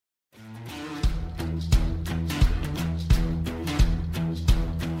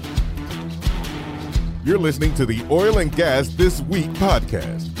You're listening to the Oil and Gas This Week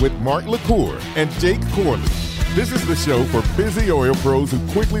podcast with Mark LaCour and Jake Corley. This is the show for busy oil pros who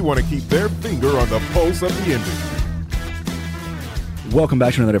quickly want to keep their finger on the pulse of the industry. Welcome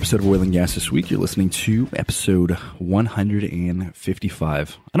back to another episode of Oil and Gas This Week. You're listening to episode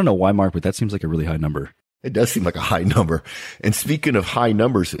 155. I don't know why, Mark, but that seems like a really high number. It does seem like a high number. And speaking of high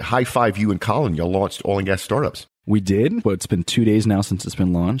numbers, high five you and Colin. Y'all launched Oil and Gas Startups. We did, but it's been 2 days now since it's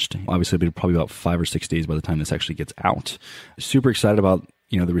been launched. Obviously, it'll be probably about 5 or 6 days by the time this actually gets out. Super excited about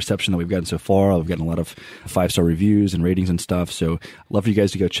the reception that we've gotten so far. I've gotten a lot of 5-star reviews and ratings and stuff. So I'd love for you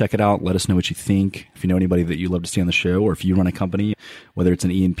guys to go check it out. Let us know what you think. If you know anybody that you'd love to see on the show, or if you run a company, whether it's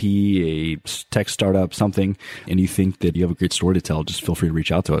an E&P, a tech startup, something, and you think that you have a great story to tell, just feel free to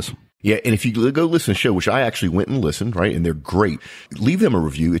reach out to us. Yeah, and if you go listen to the show, which I actually went and listened, right, and they're great, leave them a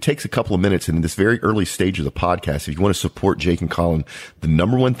review. It takes a couple of minutes, and in this very early stage of the podcast, if you want to support Jake and Colin, the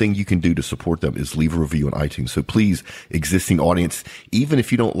number one thing you can do to support them is leave a review on iTunes. So please, existing audience, even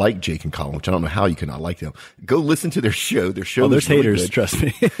if you don't like Jake and Colin, which I don't know how you cannot like them, go listen to their show. Their show there's really haters, good. Trust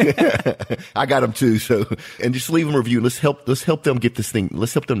me. I got them too. So, and just leave them a review. Let's help them get this thing.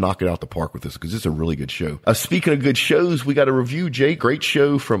 Let's help them knock it out the park with us, because it's a really good show. Speaking of good shows, we got a review, Jake. Great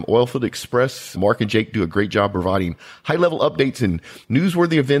show from Oilfield Express. Mark and Jake do a great job providing high-level updates and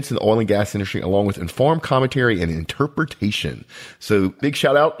newsworthy events in the oil and gas industry, along with informed commentary and interpretation. So big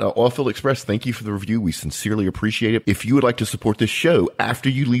shout out, Oilfield Express. Thank you for the review. We sincerely appreciate it. If you would like to support this show, after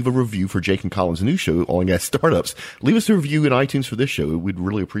you leave a review for Jake and Colin's new show, Oil and Gas Startups, leave us a review in iTunes for this show. We'd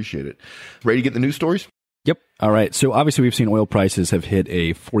really appreciate it. Ready to get the news stories? Yep. All right. So obviously we've seen oil prices have hit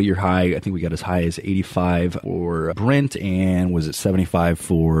a 4-year high. I think we got as high as 85 for Brent, and was it 75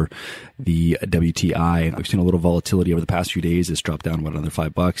 for the WTI. We've seen a little volatility over the past few days. It's dropped down about another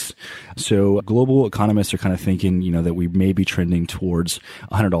 $5. So global economists are kind of thinking, that we may be trending towards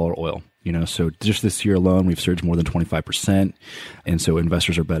 $100 oil. So just this year alone, we've surged more than 25%. And so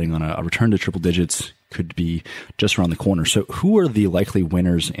investors are betting on a return to triple digits could be just around the corner. So who are the likely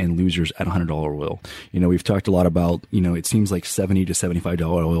winners and losers at $100 oil? We've talked a lot about, it seems like $70 to $75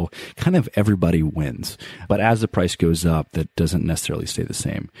 oil, kind of everybody wins. But as the price goes up, that doesn't necessarily stay the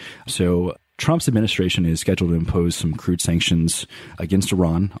same. So Trump's administration is scheduled to impose some crude sanctions against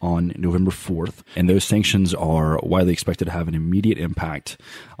Iran on November 4th. And those sanctions are widely expected to have an immediate impact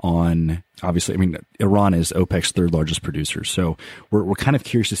on, obviously, Iran is OPEC's third largest producer. So we're kind of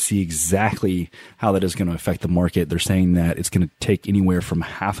curious to see exactly how that is going to affect the market. They're saying that it's going to take anywhere from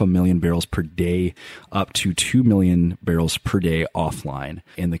 500,000 barrels per day up to 2 million barrels per day offline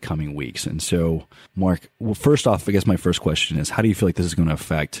in the coming weeks. And so, Mark, well, first off, I guess my first question is, how do you feel like this is going to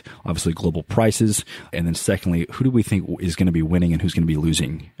affect, obviously, global prices? And then secondly, who do we think is going to be winning and who's going to be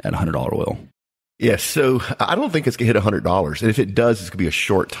losing at $100 oil? Yes. So I don't think it's going to hit $100. And if it does, it's going to be a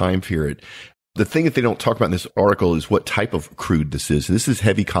short time period. The thing that they don't talk about in this article is what type of crude this is. This is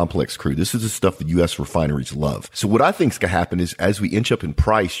heavy complex crude. This is the stuff that U.S. refineries love. So what I think is going to happen is, as we inch up in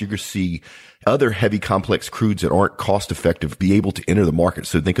price, you're going to see other heavy complex crudes that aren't cost effective be able to enter the market.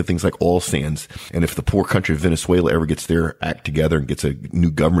 So think of things like oil sands. And if the poor country of Venezuela ever gets their act together and gets a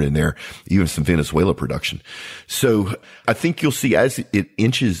new government in there, even some Venezuela production. So I think you'll see, as it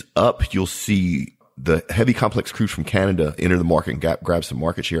inches up, you'll see the heavy complex crude from Canada enter the market and grab some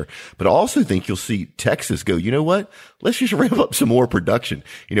market share. But I also think you'll see Texas go, you know what? Let's just ramp up some more production.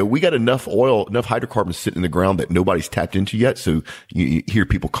 We got enough oil, enough hydrocarbons sitting in the ground that nobody's tapped into yet. So you hear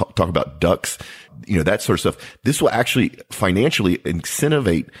people talk about ducks, that sort of stuff. This will actually financially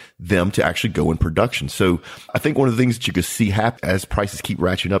incentivate them to actually go in production. So I think one of the things that you can see happen as prices keep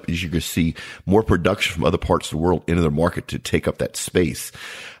ratcheting up is you're going to see more production from other parts of the world into the market to take up that space.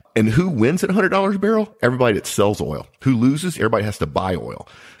 And who wins at $100 a barrel? Everybody that sells oil. Who loses? Everybody has to buy oil.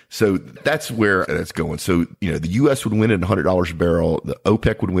 So that's where that's going. So, the U.S. would win at $100 a barrel. The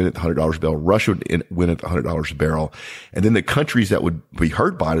OPEC would win at $100 a barrel. Russia would win at $100 a barrel. And then the countries that would be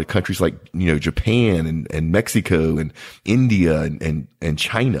hurt by it, countries like, Japan and Mexico and India and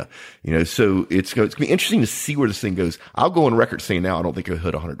China, so it's going to be interesting to see where this thing goes. I'll go on record saying now, I don't think it'll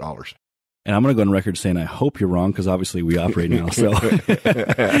hit $100. And I'm going to go on record saying I hope you're wrong, because obviously we operate now. So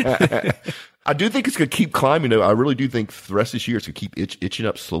I do think it's going to keep climbing, though. I really do think for the rest of this year it's going to keep itching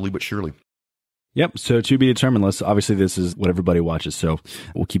up slowly but surely. Yep. So to be determined. Obviously, this is what everybody watches. So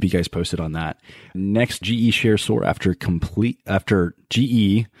we'll keep you guys posted on that. Next, GE shares soar after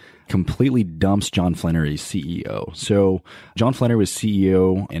GE completely dumps John Flannery, CEO. So John Flannery was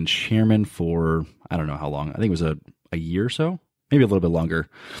CEO and chairman for, I don't know how long. I think it was a year or so. Maybe a little bit longer,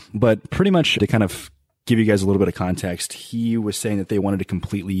 but pretty much to kind of give you guys a little bit of context, he was saying that they wanted to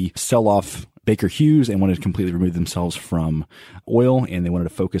completely sell off Baker Hughes and wanted to completely remove themselves from oil, and they wanted to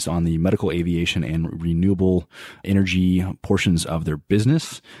focus on the medical, aviation, and renewable energy portions of their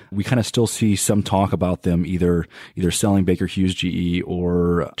business. We kind of still see some talk about them either selling Baker Hughes GE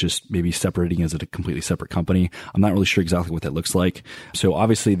or just maybe separating as a completely separate company. I'm not really sure exactly what that looks like. So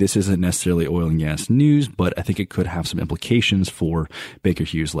obviously this isn't necessarily oil and gas news, but I think it could have some implications for Baker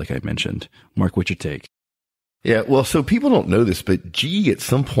Hughes, like I mentioned. Mark, what's your take? Yeah, well, so people don't know this, but GE at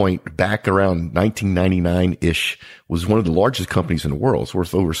some point back around 1999-ish was one of the largest companies in the world. It's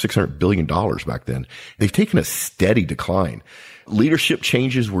worth over $600 billion back then. They've taken a steady decline. Leadership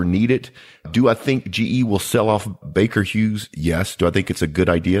changes were needed. Do I think GE will sell off Baker Hughes? Yes. Do I think it's a good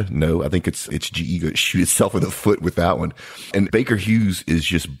idea? No. I think it's GE going to shoot itself in the foot with that one. And Baker Hughes is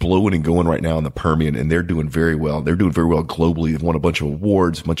just blowing and going right now in the Permian, and they're doing very well. They're doing very well globally. They've won a bunch of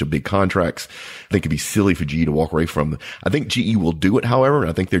awards, a bunch of big contracts. I think it'd be silly for GE to walk away from them. I think GE will do it, however, and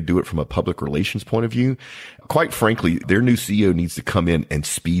I think they'll do it from a public relations point of view. Quite frankly, their new CEO needs to come in and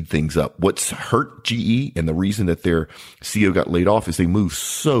speed things up. What's hurt GE and the reason that their CEO got laid off is they move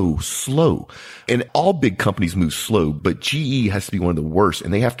so slow. And all big companies move slow, but GE has to be one of the worst,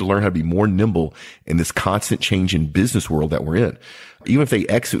 and they have to learn how to be more nimble in this constant change in business world that we're in. Even if they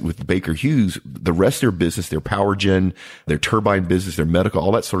exit with Baker Hughes, the rest of their business, their power gen, their turbine business, their medical,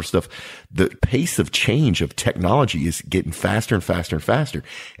 all that sort of stuff, the pace of change of technology is getting faster and faster and faster.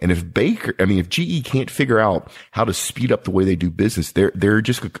 And if GE can't figure out how to speed up the way they do business, they're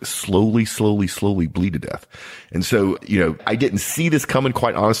just slowly bleed to death. And so, I didn't see this coming,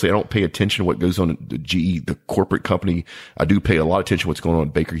 quite honestly. I don't pay attention to what goes on at GE, the corporate company. I do pay a lot of attention to what's going on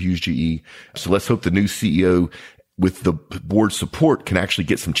at Baker Hughes GE. So let's hope the new CEO, with the board's support, can actually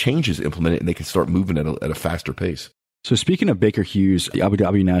get some changes implemented and they can start moving at a faster pace. So speaking of Baker Hughes, the Abu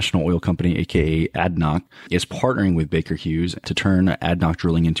Dhabi National Oil Company, aka ADNOC, is partnering with Baker Hughes to turn ADNOC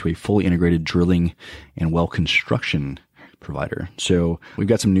Drilling into a fully integrated drilling and well construction provider. So we've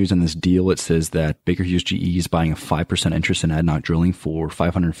got some news on this deal. It says that Baker Hughes GE is buying a 5% interest in ADNOC Drilling for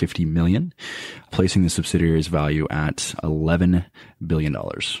 $550 million, placing the subsidiary's value at $11 billion.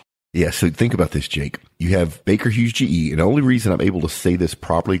 Yeah, so think about this, Jake. You have Baker Hughes GE, and the only reason I'm able to say this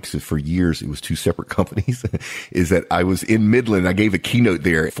properly, because for years it was two separate companies, is that I was in Midland. I gave a keynote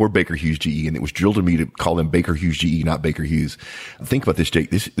there for Baker Hughes GE, and it was drilled in me to call them Baker Hughes GE, not Baker Hughes. Think about this,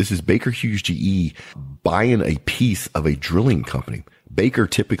 Jake. This is Baker Hughes GE buying a piece of a drilling company. Baker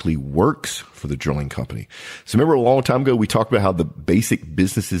typically works for the drilling company. So remember a long time ago, we talked about how the basic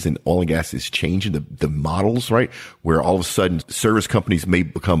businesses in oil and gas is changing, the models, right? Where all of a sudden service companies may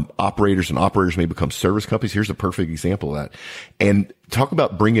become operators and operators may become service companies. Here's a perfect example of that. And talk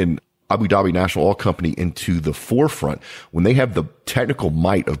about bringing Abu Dhabi National Oil Company into the forefront when they have the technical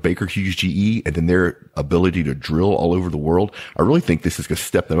might of Baker Hughes GE and then their ability to drill all over the world. I really think this is going to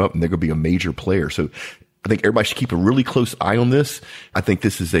step them up and they're going to be a major player. So I think everybody should keep a really close eye on this. I think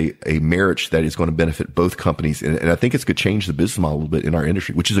this is a marriage that is going to benefit both companies. And I think it's going to change the business model a little bit in our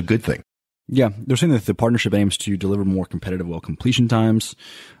industry, which is a good thing. Yeah, they're saying that the partnership aims to deliver more competitive well completion times,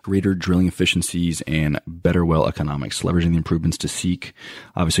 greater drilling efficiencies, and better well economics, leveraging the improvements to seek,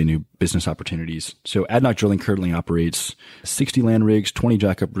 obviously, new business opportunities. So ADNOC Drilling currently operates 60 land rigs, 20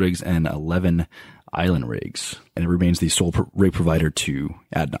 jackup rigs, and 11 island rigs, and it remains the sole rig provider to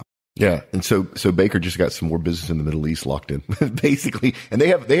ADNOC. Yeah. And so Baker just got some more business in the Middle East locked in, basically. And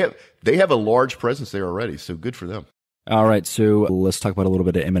they have a large presence there already. So good for them. All right. So let's talk about a little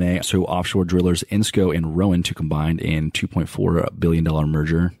bit of M&A. So offshore drillers Insco and Rowan to combined in $2.4 billion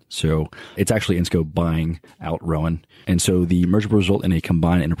merger. So it's actually Insco buying out Rowan. And so the merger will result in a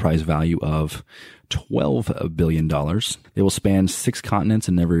combined enterprise value of $12 billion. They will span 6 continents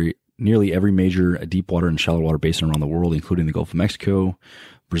and nearly every major deep water and shallow water basin around the world, including the Gulf of Mexico,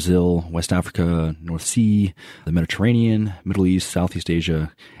 Brazil, West Africa, North Sea, the Mediterranean, Middle East, Southeast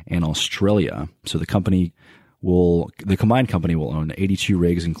Asia, and Australia. So the combined company will own 82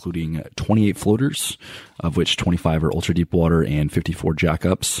 rigs, including 28 floaters, of which 25 are ultra deep water and 54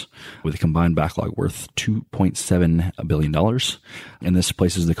 jackups, with a combined backlog worth $2.7 billion. And this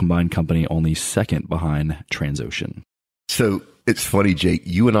places the combined company only second behind Transocean. So it's funny, Jake,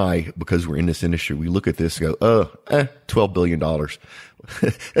 you and I, because we're in this industry, we look at this and go, $12 billion.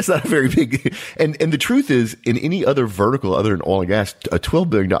 That's not a very big, and the truth is, in any other vertical other than oil and gas,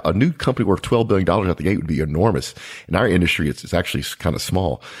 a new company worth $12 billion out the gate would be enormous. In our industry, it's actually kind of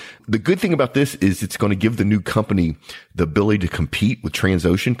small. The good thing about this is it's going to give the new company the ability to compete with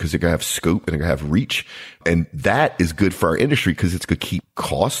Transocean because they're going to have scope and they're going to have reach. And that is good for our industry because it's going to keep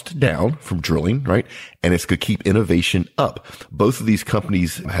cost down from drilling, right? And it's going to keep innovation up. Both of these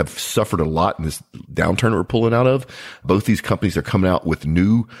companies have suffered a lot in this downturn we're pulling out of. Both these companies are coming out with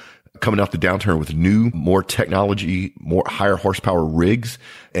new coming out the downturn with new, more technology, more higher horsepower rigs,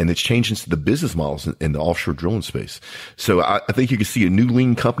 and it's changing the business models in the offshore drilling space. So I think you can see a new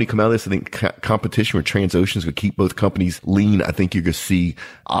lean company come out of this. I think competition with Transocean is going to keep both companies lean. I think you're going to see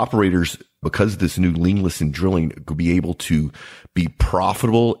operators, because of this new leanless in drilling, could be able to be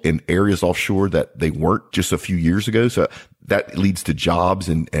profitable in areas offshore that they weren't just a few years ago. So that leads to jobs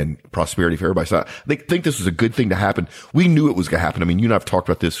and prosperity for everybody. So I think this was a good thing to happen. We knew it was going to happen. I mean, you and I have talked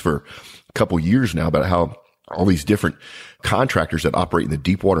about this for a couple of years now about how all these different contractors that operate in the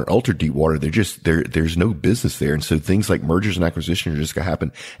deep water and ultra deep water, there's no business there. And so things like mergers and acquisitions are just going to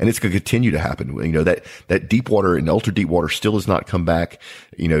happen, and it's going to continue to happen. You know, that deep water and ultra deep water still has not come back.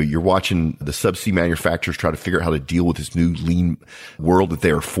 You know, you're watching the subsea manufacturers try to figure out how to deal with this new lean world that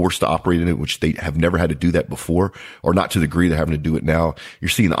they are forced to operate in it, which they have never had to do that before, or not to the degree they're having to do it now. You're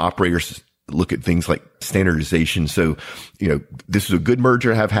seeing the operators look at things like standardization. So, you know, this is a good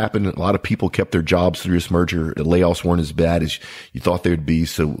merger to have happen. A lot of people kept their jobs through this merger. The layoffs weren't as bad as you thought they would be.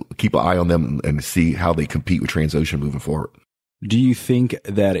 So keep an eye on them and see how they compete with Transocean moving forward. Do you think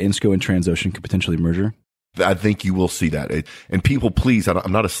that Insco and Transocean could potentially merger? I think you will see that. And people, please,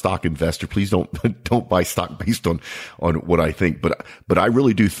 I'm not a stock investor. Please don't buy stock based on what I think. But I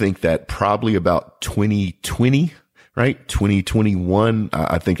really do think that probably about 2020, right? 2021,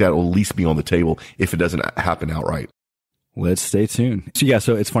 I think that will at least be on the table if it doesn't happen outright. Let's stay tuned. So yeah,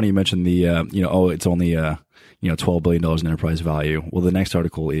 so it's funny you mentioned the, it's only, $12 billion in enterprise value. Well, the next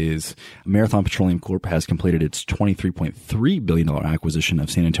article is Marathon Petroleum Corp has completed its $23.3 billion acquisition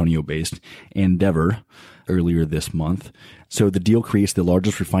of San Antonio-based Endeavor earlier this month. So the deal creates the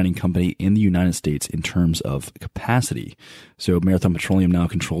largest refining company in the United States in terms of capacity. So Marathon Petroleum now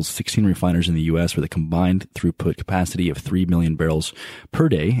controls 16 refiners in the U.S. with a combined throughput capacity of 3 million barrels per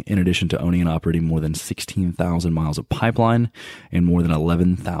day, in addition to owning and operating more than 16,000 miles of pipeline and more than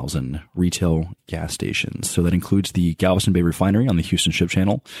 11,000 retail gas stations. So that includes the Galveston Bay Refinery on the Houston Ship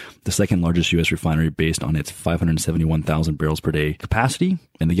Channel, the second largest U.S. refinery based on its 571,000 barrels per day capacity.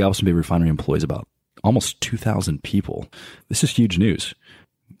 And the Galveston Bay Refinery employs about almost 2,000 people. This is huge news.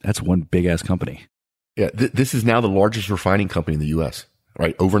 That's one big ass company. Yeah. This is now the largest refining company in the U.S.,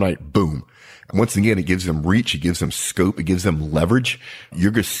 right? Overnight, boom. And once again, it gives them reach. It gives them scope. It gives them leverage.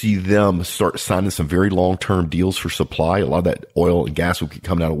 You're going to see them start signing some very long-term deals for supply. A lot of that oil and gas will be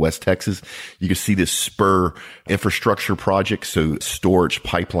coming out of West Texas. You can see this spur infrastructure project. So storage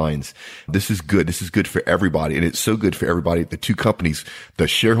pipelines. This is good. This is good for everybody. And it's so good for everybody. The two companies, the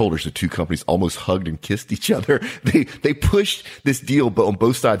shareholders of two companies almost hugged and kissed each other. They pushed this deal on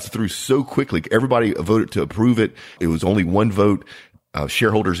both sides through so quickly. Everybody voted to approve it. It was only one vote.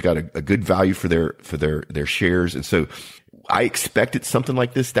 Shareholders got a good value for their shares. And so I expected something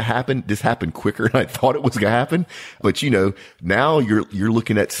like this to happen. This happened quicker than I thought it was going to happen. But, now you're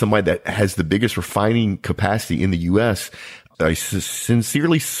looking at somebody that has the biggest refining capacity in the U.S. I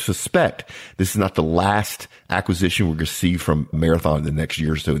sincerely suspect this is not the last acquisition we're going to see from Marathon in the next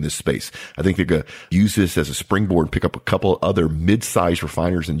year or so in this space. I think they're going to use this as a springboard and pick up a couple other mid-sized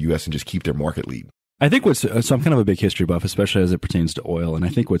refiners in the U.S. and just keep their market lead. I think so I'm kind of a big history buff, especially as it pertains to oil. And I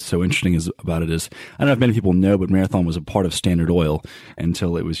think what's so interesting about it is, I don't know if many people know, but Marathon was a part of Standard Oil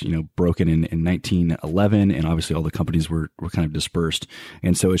until it was, broken in 1911. And obviously all the companies were kind of dispersed.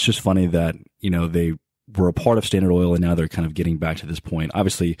 And so it's just funny that, they were a part of Standard Oil and now they're kind of getting back to this point.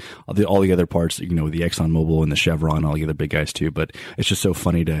 Obviously all the other parts, the Exxon Mobil and the Chevron, all the other big guys too. But it's just so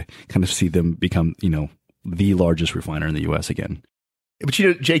funny to kind of see them become, the largest refiner in the U.S. again. But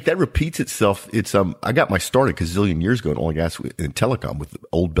Jake, that repeats itself. It's I got my start a gazillion years ago in oil and gas in telecom with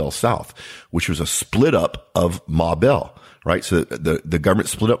Old Bell South, which was a split up of Ma Bell, right? So the government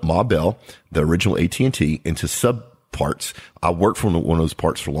split up Ma Bell, the original AT&T, into sub parts. I worked for one of those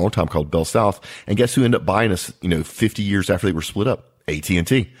parts for a long time called Bell South, and guess who ended up buying us? 50 years after they were split up,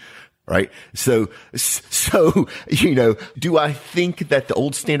 AT&T. Right. So, do I think that the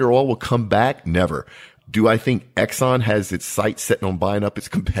old Standard Oil will come back? Never. Do I think Exxon has its sights set on buying up its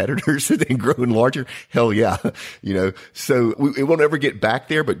competitors and growing larger? Hell yeah. So it won't ever get back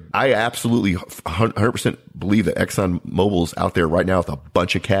there, but I absolutely 100% believe that Exxon Mobil is out there right now with a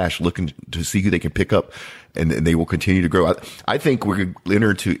bunch of cash looking to see who they can pick up, and they will continue to grow. I think we're going to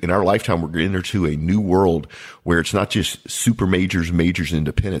enter in our lifetime, we're going to enter to a new world where it's not just super majors, and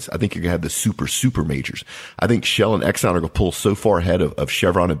independents. I think you're going to have the super majors. I think Shell and Exxon are going to pull so far ahead of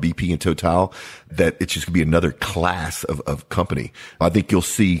Chevron and BP and Total that it's just going to be another class of company. I think you'll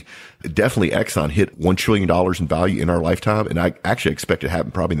see definitely Exxon hit $1 trillion in value in our lifetime. And I actually expect it to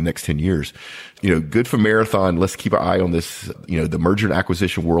happen probably in the next 10 years. Good for Marathon. Let's keep our eye on this. The merger and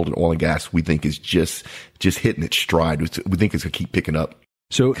acquisition world in oil and gas, we think is just hitting its stride. We think it's going to keep picking up.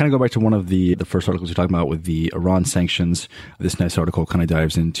 So kind of go back to one of the first articles you're talking about with the Iran sanctions. This next article kind of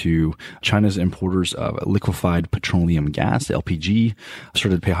dives into China's importers of liquefied petroleum gas, LPG,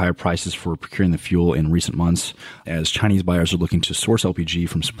 started to pay higher prices for procuring the fuel in recent months as Chinese buyers are looking to source LPG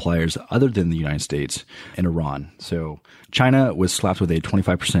from suppliers other than the United States and Iran. So China was slapped with a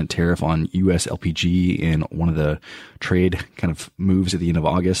 25% tariff on U.S. LPG in one of the trade kind of moves at the end of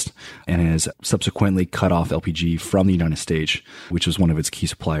August and has subsequently cut off LPG from the United States, which was one of its key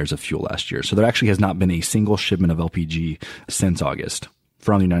suppliers of fuel last year. So there actually has not been a single shipment of LPG since August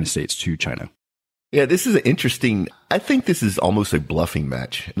from the United States to China. Yeah, this is interesting. I think this is almost a bluffing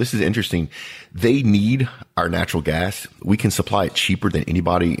match. This is interesting. They need our natural gas. We can supply it cheaper than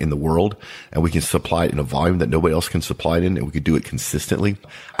anybody in the world, and we can supply it in a volume that nobody else can supply it in, and we could do it consistently.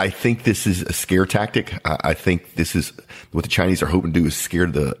 I think this is a scare tactic. I think this is what the Chinese are hoping to do, is scare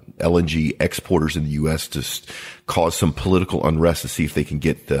the LNG exporters in the U.S. to cause some political unrest to see if they can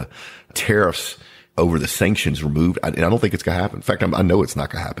get the tariffs over the sanctions removed. And I don't think it's going to happen. In fact, I know it's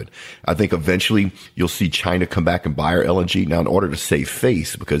not going to happen. I think eventually you'll see China come back and buy our LNG. Now, in order to save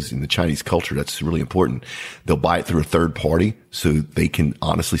face, because in the Chinese culture, that's really important, they'll buy it through a third party. So they can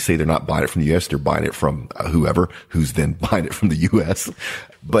honestly say they're not buying it from the U.S. They're buying it from whoever, who's then buying it from the U.S.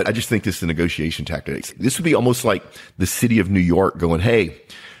 But I just think this is a negotiation tactic. This would be almost like the city of New York going, hey,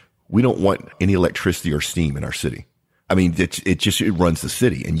 we don't want any electricity or steam in our city. I mean, it runs the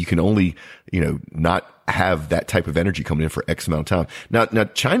city, and you can only, not have that type of energy coming in for X amount of time. Now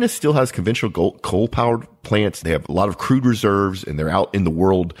China still has conventional coal powered plants. They have a lot of crude reserves, and they're out in the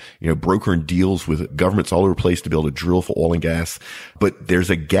world, brokering deals with governments all over the place to be able to drill for oil and gas. But there's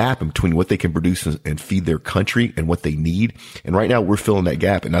a gap between what they can produce and feed their country and what they need. And right now we're filling that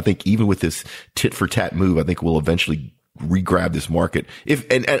gap. And I think even with this tit for tat move, I think we'll eventually re-grab this market.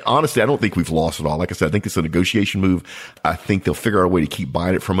 And honestly, I don't think we've lost it all. Like I said, I think it's a negotiation move. I think they'll figure out a way to keep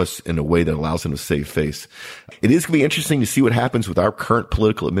buying it from us in a way that allows them to save face. It is going to be interesting to see what happens with our current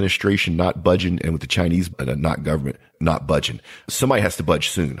political administration not budging and with the Chinese not government not budging. Somebody has to budge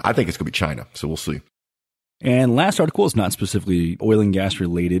soon. I think it's going to be China. So we'll see. And last article is not specifically oil and gas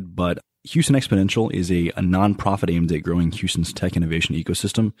related, but Houston Exponential is a nonprofit aimed at growing Houston's tech innovation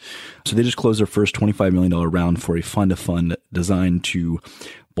ecosystem. So they just closed their first $25 million round for a fund-to-fund designed to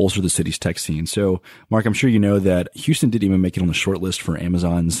bolster the city's tech scene. So, Mark, I'm sure you know that Houston didn't even make it on the short list for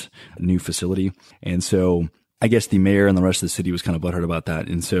Amazon's new facility. And so I guess the mayor and the rest of the city was kind of butthurt about that.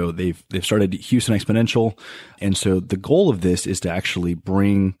 And so they've started Houston Exponential. And so the goal of this is to actually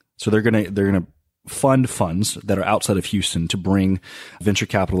they're going to fund funds that are outside of Houston to bring venture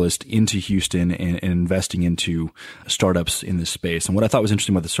capitalists into Houston and investing into startups in this space. And what I thought was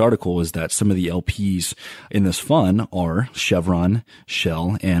interesting about this article is that some of the LPs in this fund are Chevron,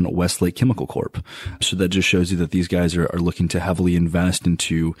 Shell, and Westlake Chemical Corp. So that just shows you that these guys are looking to heavily invest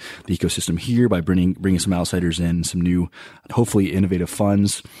into the ecosystem here by bringing some outsiders in, some new, hopefully innovative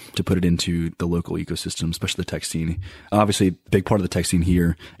funds to put it into the local ecosystem, especially the tech scene. Obviously, a big part of the tech scene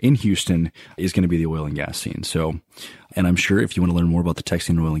here in Houston is going to be the oil and gas scene. So, and I'm sure if you want to learn more about the tech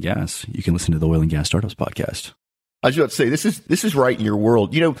scene and oil and gas, you can listen to the Oil and Gas Startups podcast. I was about to say, this is right in your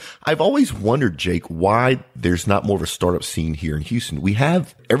world. I've always wondered, Jake, why there's not more of a startup scene here in Houston. We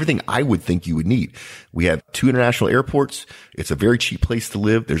have everything I would think you would need. We have 2 international airports. It's a very cheap place to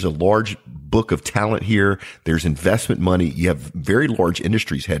live. There's a large book of talent here. There's investment money. You have very large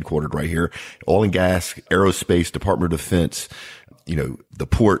industries headquartered right here. Oil and gas, aerospace, Department of Defense, the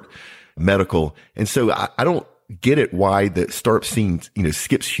port, medical. And so I don't get it why the startup scene,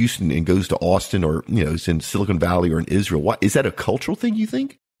 skips Houston and goes to Austin or, it's in Silicon Valley or in Israel. What is that a cultural thing, you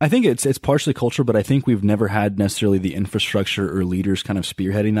think? I think it's partially cultural, but I think we've never had necessarily the infrastructure or leaders kind of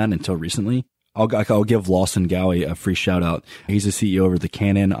spearheading that until recently. I'll give Lawson Gowie a free shout out. He's the CEO over at the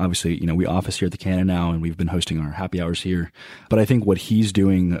Cannon. Obviously, we office here at the Cannon now, and we've been hosting our happy hours here. But I think what he's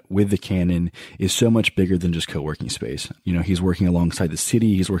doing with the Cannon is so much bigger than just co-working space. He's working alongside the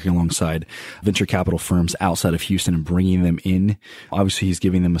city. He's working alongside venture capital firms outside of Houston and bringing them in. Obviously, he's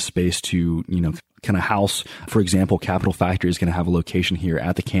giving them a space to, kind of house. For example, Capital Factory is going to have a location here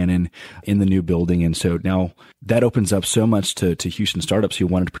at the Cannon in the new building. And so now that opens up so much to Houston startups who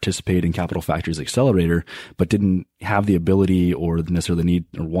wanted to participate in Capital Factory's accelerator, but didn't have the ability or necessarily need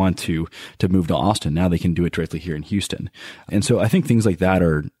or want to move to Austin. Now they can do it directly here in Houston. And so I think things like that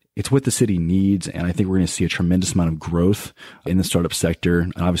it's what the city needs. And I think we're going to see a tremendous amount of growth in the startup sector.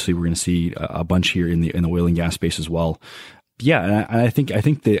 And obviously we're going to see a bunch here in the oil and gas space as well. Yeah, and I think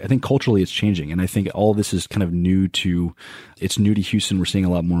culturally it's changing, and I think all of this is kind of new to Houston. We're seeing a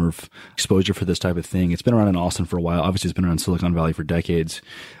lot more of exposure for this type of thing. It's been around in Austin for a while. Obviously, it's been around Silicon Valley for decades,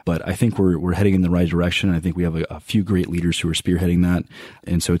 but I think we're heading in the right direction. I think we have a few great leaders who are spearheading that,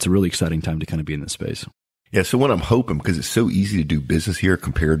 and so it's a really exciting time to kind of be in this space. Yeah. So what I'm hoping, because it's so easy to do business here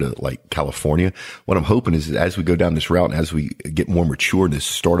compared to like California, what I'm hoping is that as we go down this route and as we get more mature in this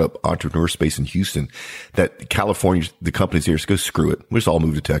startup entrepreneur space in Houston, that California, the companies here, just go screw it. We'll just all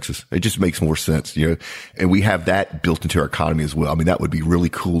move to Texas. It just makes more sense, and we have that built into our economy as well. I mean, that would be really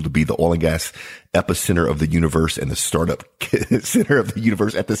cool to be the oil and gas epicenter of the universe and the startup center of the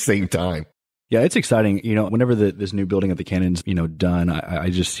universe at the same time. Yeah, it's exciting. Whenever this new building at the Canyon's, done, I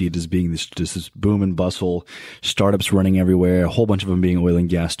just see it as being this boom and bustle, startups running everywhere, a whole bunch of them being oil and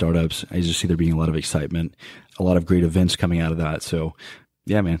gas startups. I just see there being a lot of excitement, a lot of great events coming out of that. So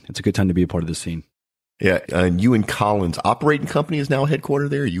yeah, man, it's a good time to be a part of this scene. Yeah. And Ewing Collins Operating Company is now headquartered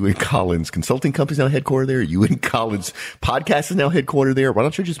there. Ewing Collins Consulting Company is now headquartered there. Ewing Collins Podcast is now headquartered there. Why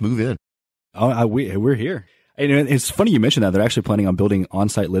don't you just move in? Oh, we're here. And it's funny you mentioned that. They're actually planning on building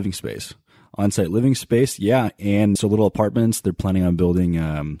on-site living space. Yeah. And so little apartments, they're planning on building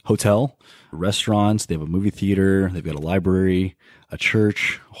hotel, restaurants, they have a movie theater, they've got a library, a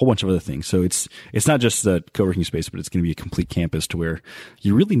church, a whole bunch of other things. So it's not just a co-working space, but it's going to be a complete campus to where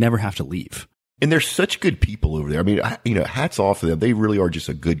you really never have to leave. And they're such good people over there. I mean, hats off to them. They really are just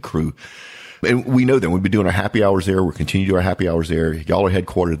a good crew. And we know them. We've been doing our happy hours there. We're continuing to do our happy hours there. Y'all are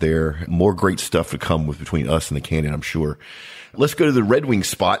headquartered there. More great stuff to come between us and the Canyon, I'm sure. Let's go to the Red Wing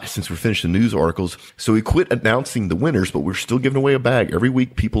spot since we're finished the news articles. So we quit announcing the winners, but we're still giving away a bag. Every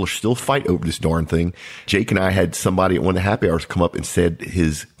week, people are still fighting over this darn thing. Jake and I had somebody at one of the happy hours come up and said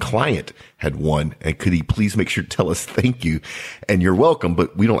his client had won. And could he please make sure to tell us thank you? And you're welcome,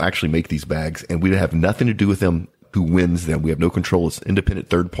 but we don't actually make these bags and we have nothing to do with them. Who wins them. We have no control. It's an independent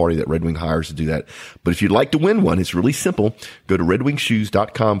third party that Red Wing hires to do that. But if you'd like to win one, it's really simple. Go to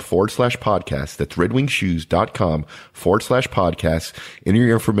redwingshoes.com/podcast. That's redwingshoes.com/podcast. Enter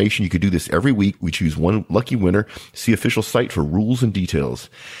your information. You could do this every week. We choose one lucky winner. See official site for rules and details.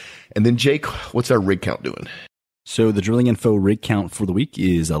 And then Jake, what's our rig count doing? So the Drilling Info rig count for the week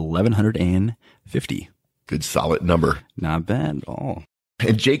is 1,150. Good solid number. Not bad at all.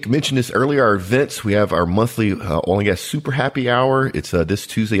 And Jake mentioned this earlier, our events. We have our monthly oil and gas super happy hour. It's this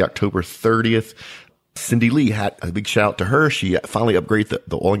Tuesday, October 30th. Cindy Lee had a big shout out to her. She finally upgraded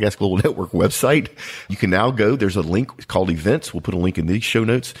the Oil and Gas Global Network website. You can now go. There's a link called events. We'll put a link in these show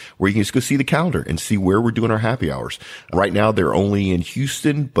notes where you can just go see the calendar and see where we're doing our happy hours. Right now, they're only in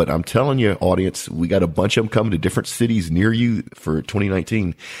Houston, but I'm telling you, audience, we got a bunch of them coming to different cities near you for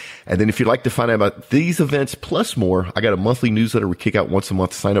 2019. And then if you'd like to find out about these events plus more, I got a monthly newsletter we kick out once a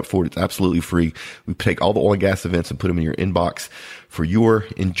month. Sign up for it. It's absolutely free. We take all the oil and gas events and put them in your inbox for your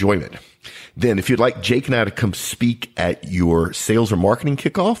enjoyment. Then if you'd like Jake and I to come speak at your sales or marketing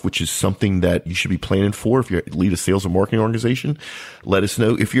kickoff, which is something that you should be planning for if you lead a sales or marketing organization, let us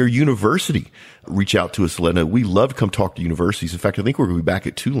know. If you're a university, reach out to us to let us know. We love to come talk to universities. In fact, I think we're going to be back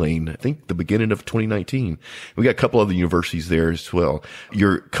at Tulane, I think the beginning of 2019. We got a couple other universities there as well.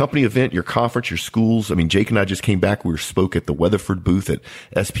 Your company event, your conference, your schools. I mean, Jake and I just came back. We spoke at the Weatherford booth at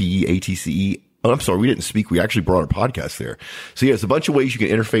SPE, ATCE. Oh, I'm sorry. We didn't speak. We actually brought our podcast there. So yeah, there's a bunch of ways you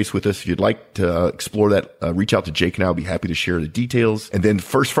can interface with us. If you'd like to explore that, reach out to Jake and I'll be happy to share the details. And then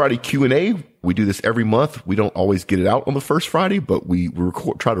First Friday Q&A. We do this every month. We don't always get it out on the first Friday, but we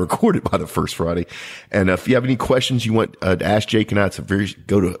try to record it by the first Friday. And if you have any questions you want to ask Jake and I,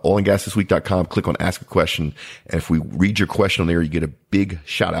 go to oilandgasthisweek.com, click on ask a question. And if we read your question on there, you get a big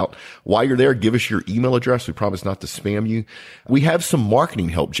shout out. While you're there, give us your email address. We promise not to spam you. We have some marketing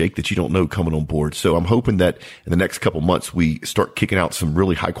help, Jake, that you don't know coming on board. So I'm hoping that in the next couple months, we start kicking out some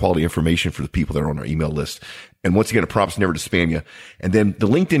really high quality information for the people that are on our email list. And once again, I promise never to spam you. And then the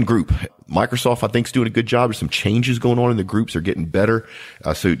LinkedIn group, Microsoft, I think, is doing a good job. There's some changes going on in the groups. They're getting better.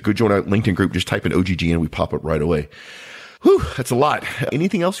 So go join our LinkedIn group. Just type in OGGN and we pop up right away. Whew, that's a lot.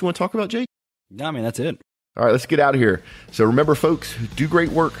 Anything else you want to talk about, Jake? No, I mean, that's it. All right, let's get out of here. So remember, folks, do great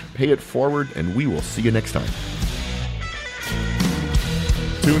work, pay it forward, and we will see you next time.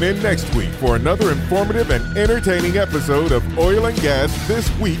 Tune in next week for another informative and entertaining episode of Oil and Gas This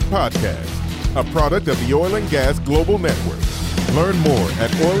Week podcast, a product of the Oil and Gas Global Network. Learn more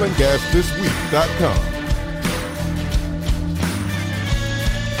at oilandgasthisweek.com.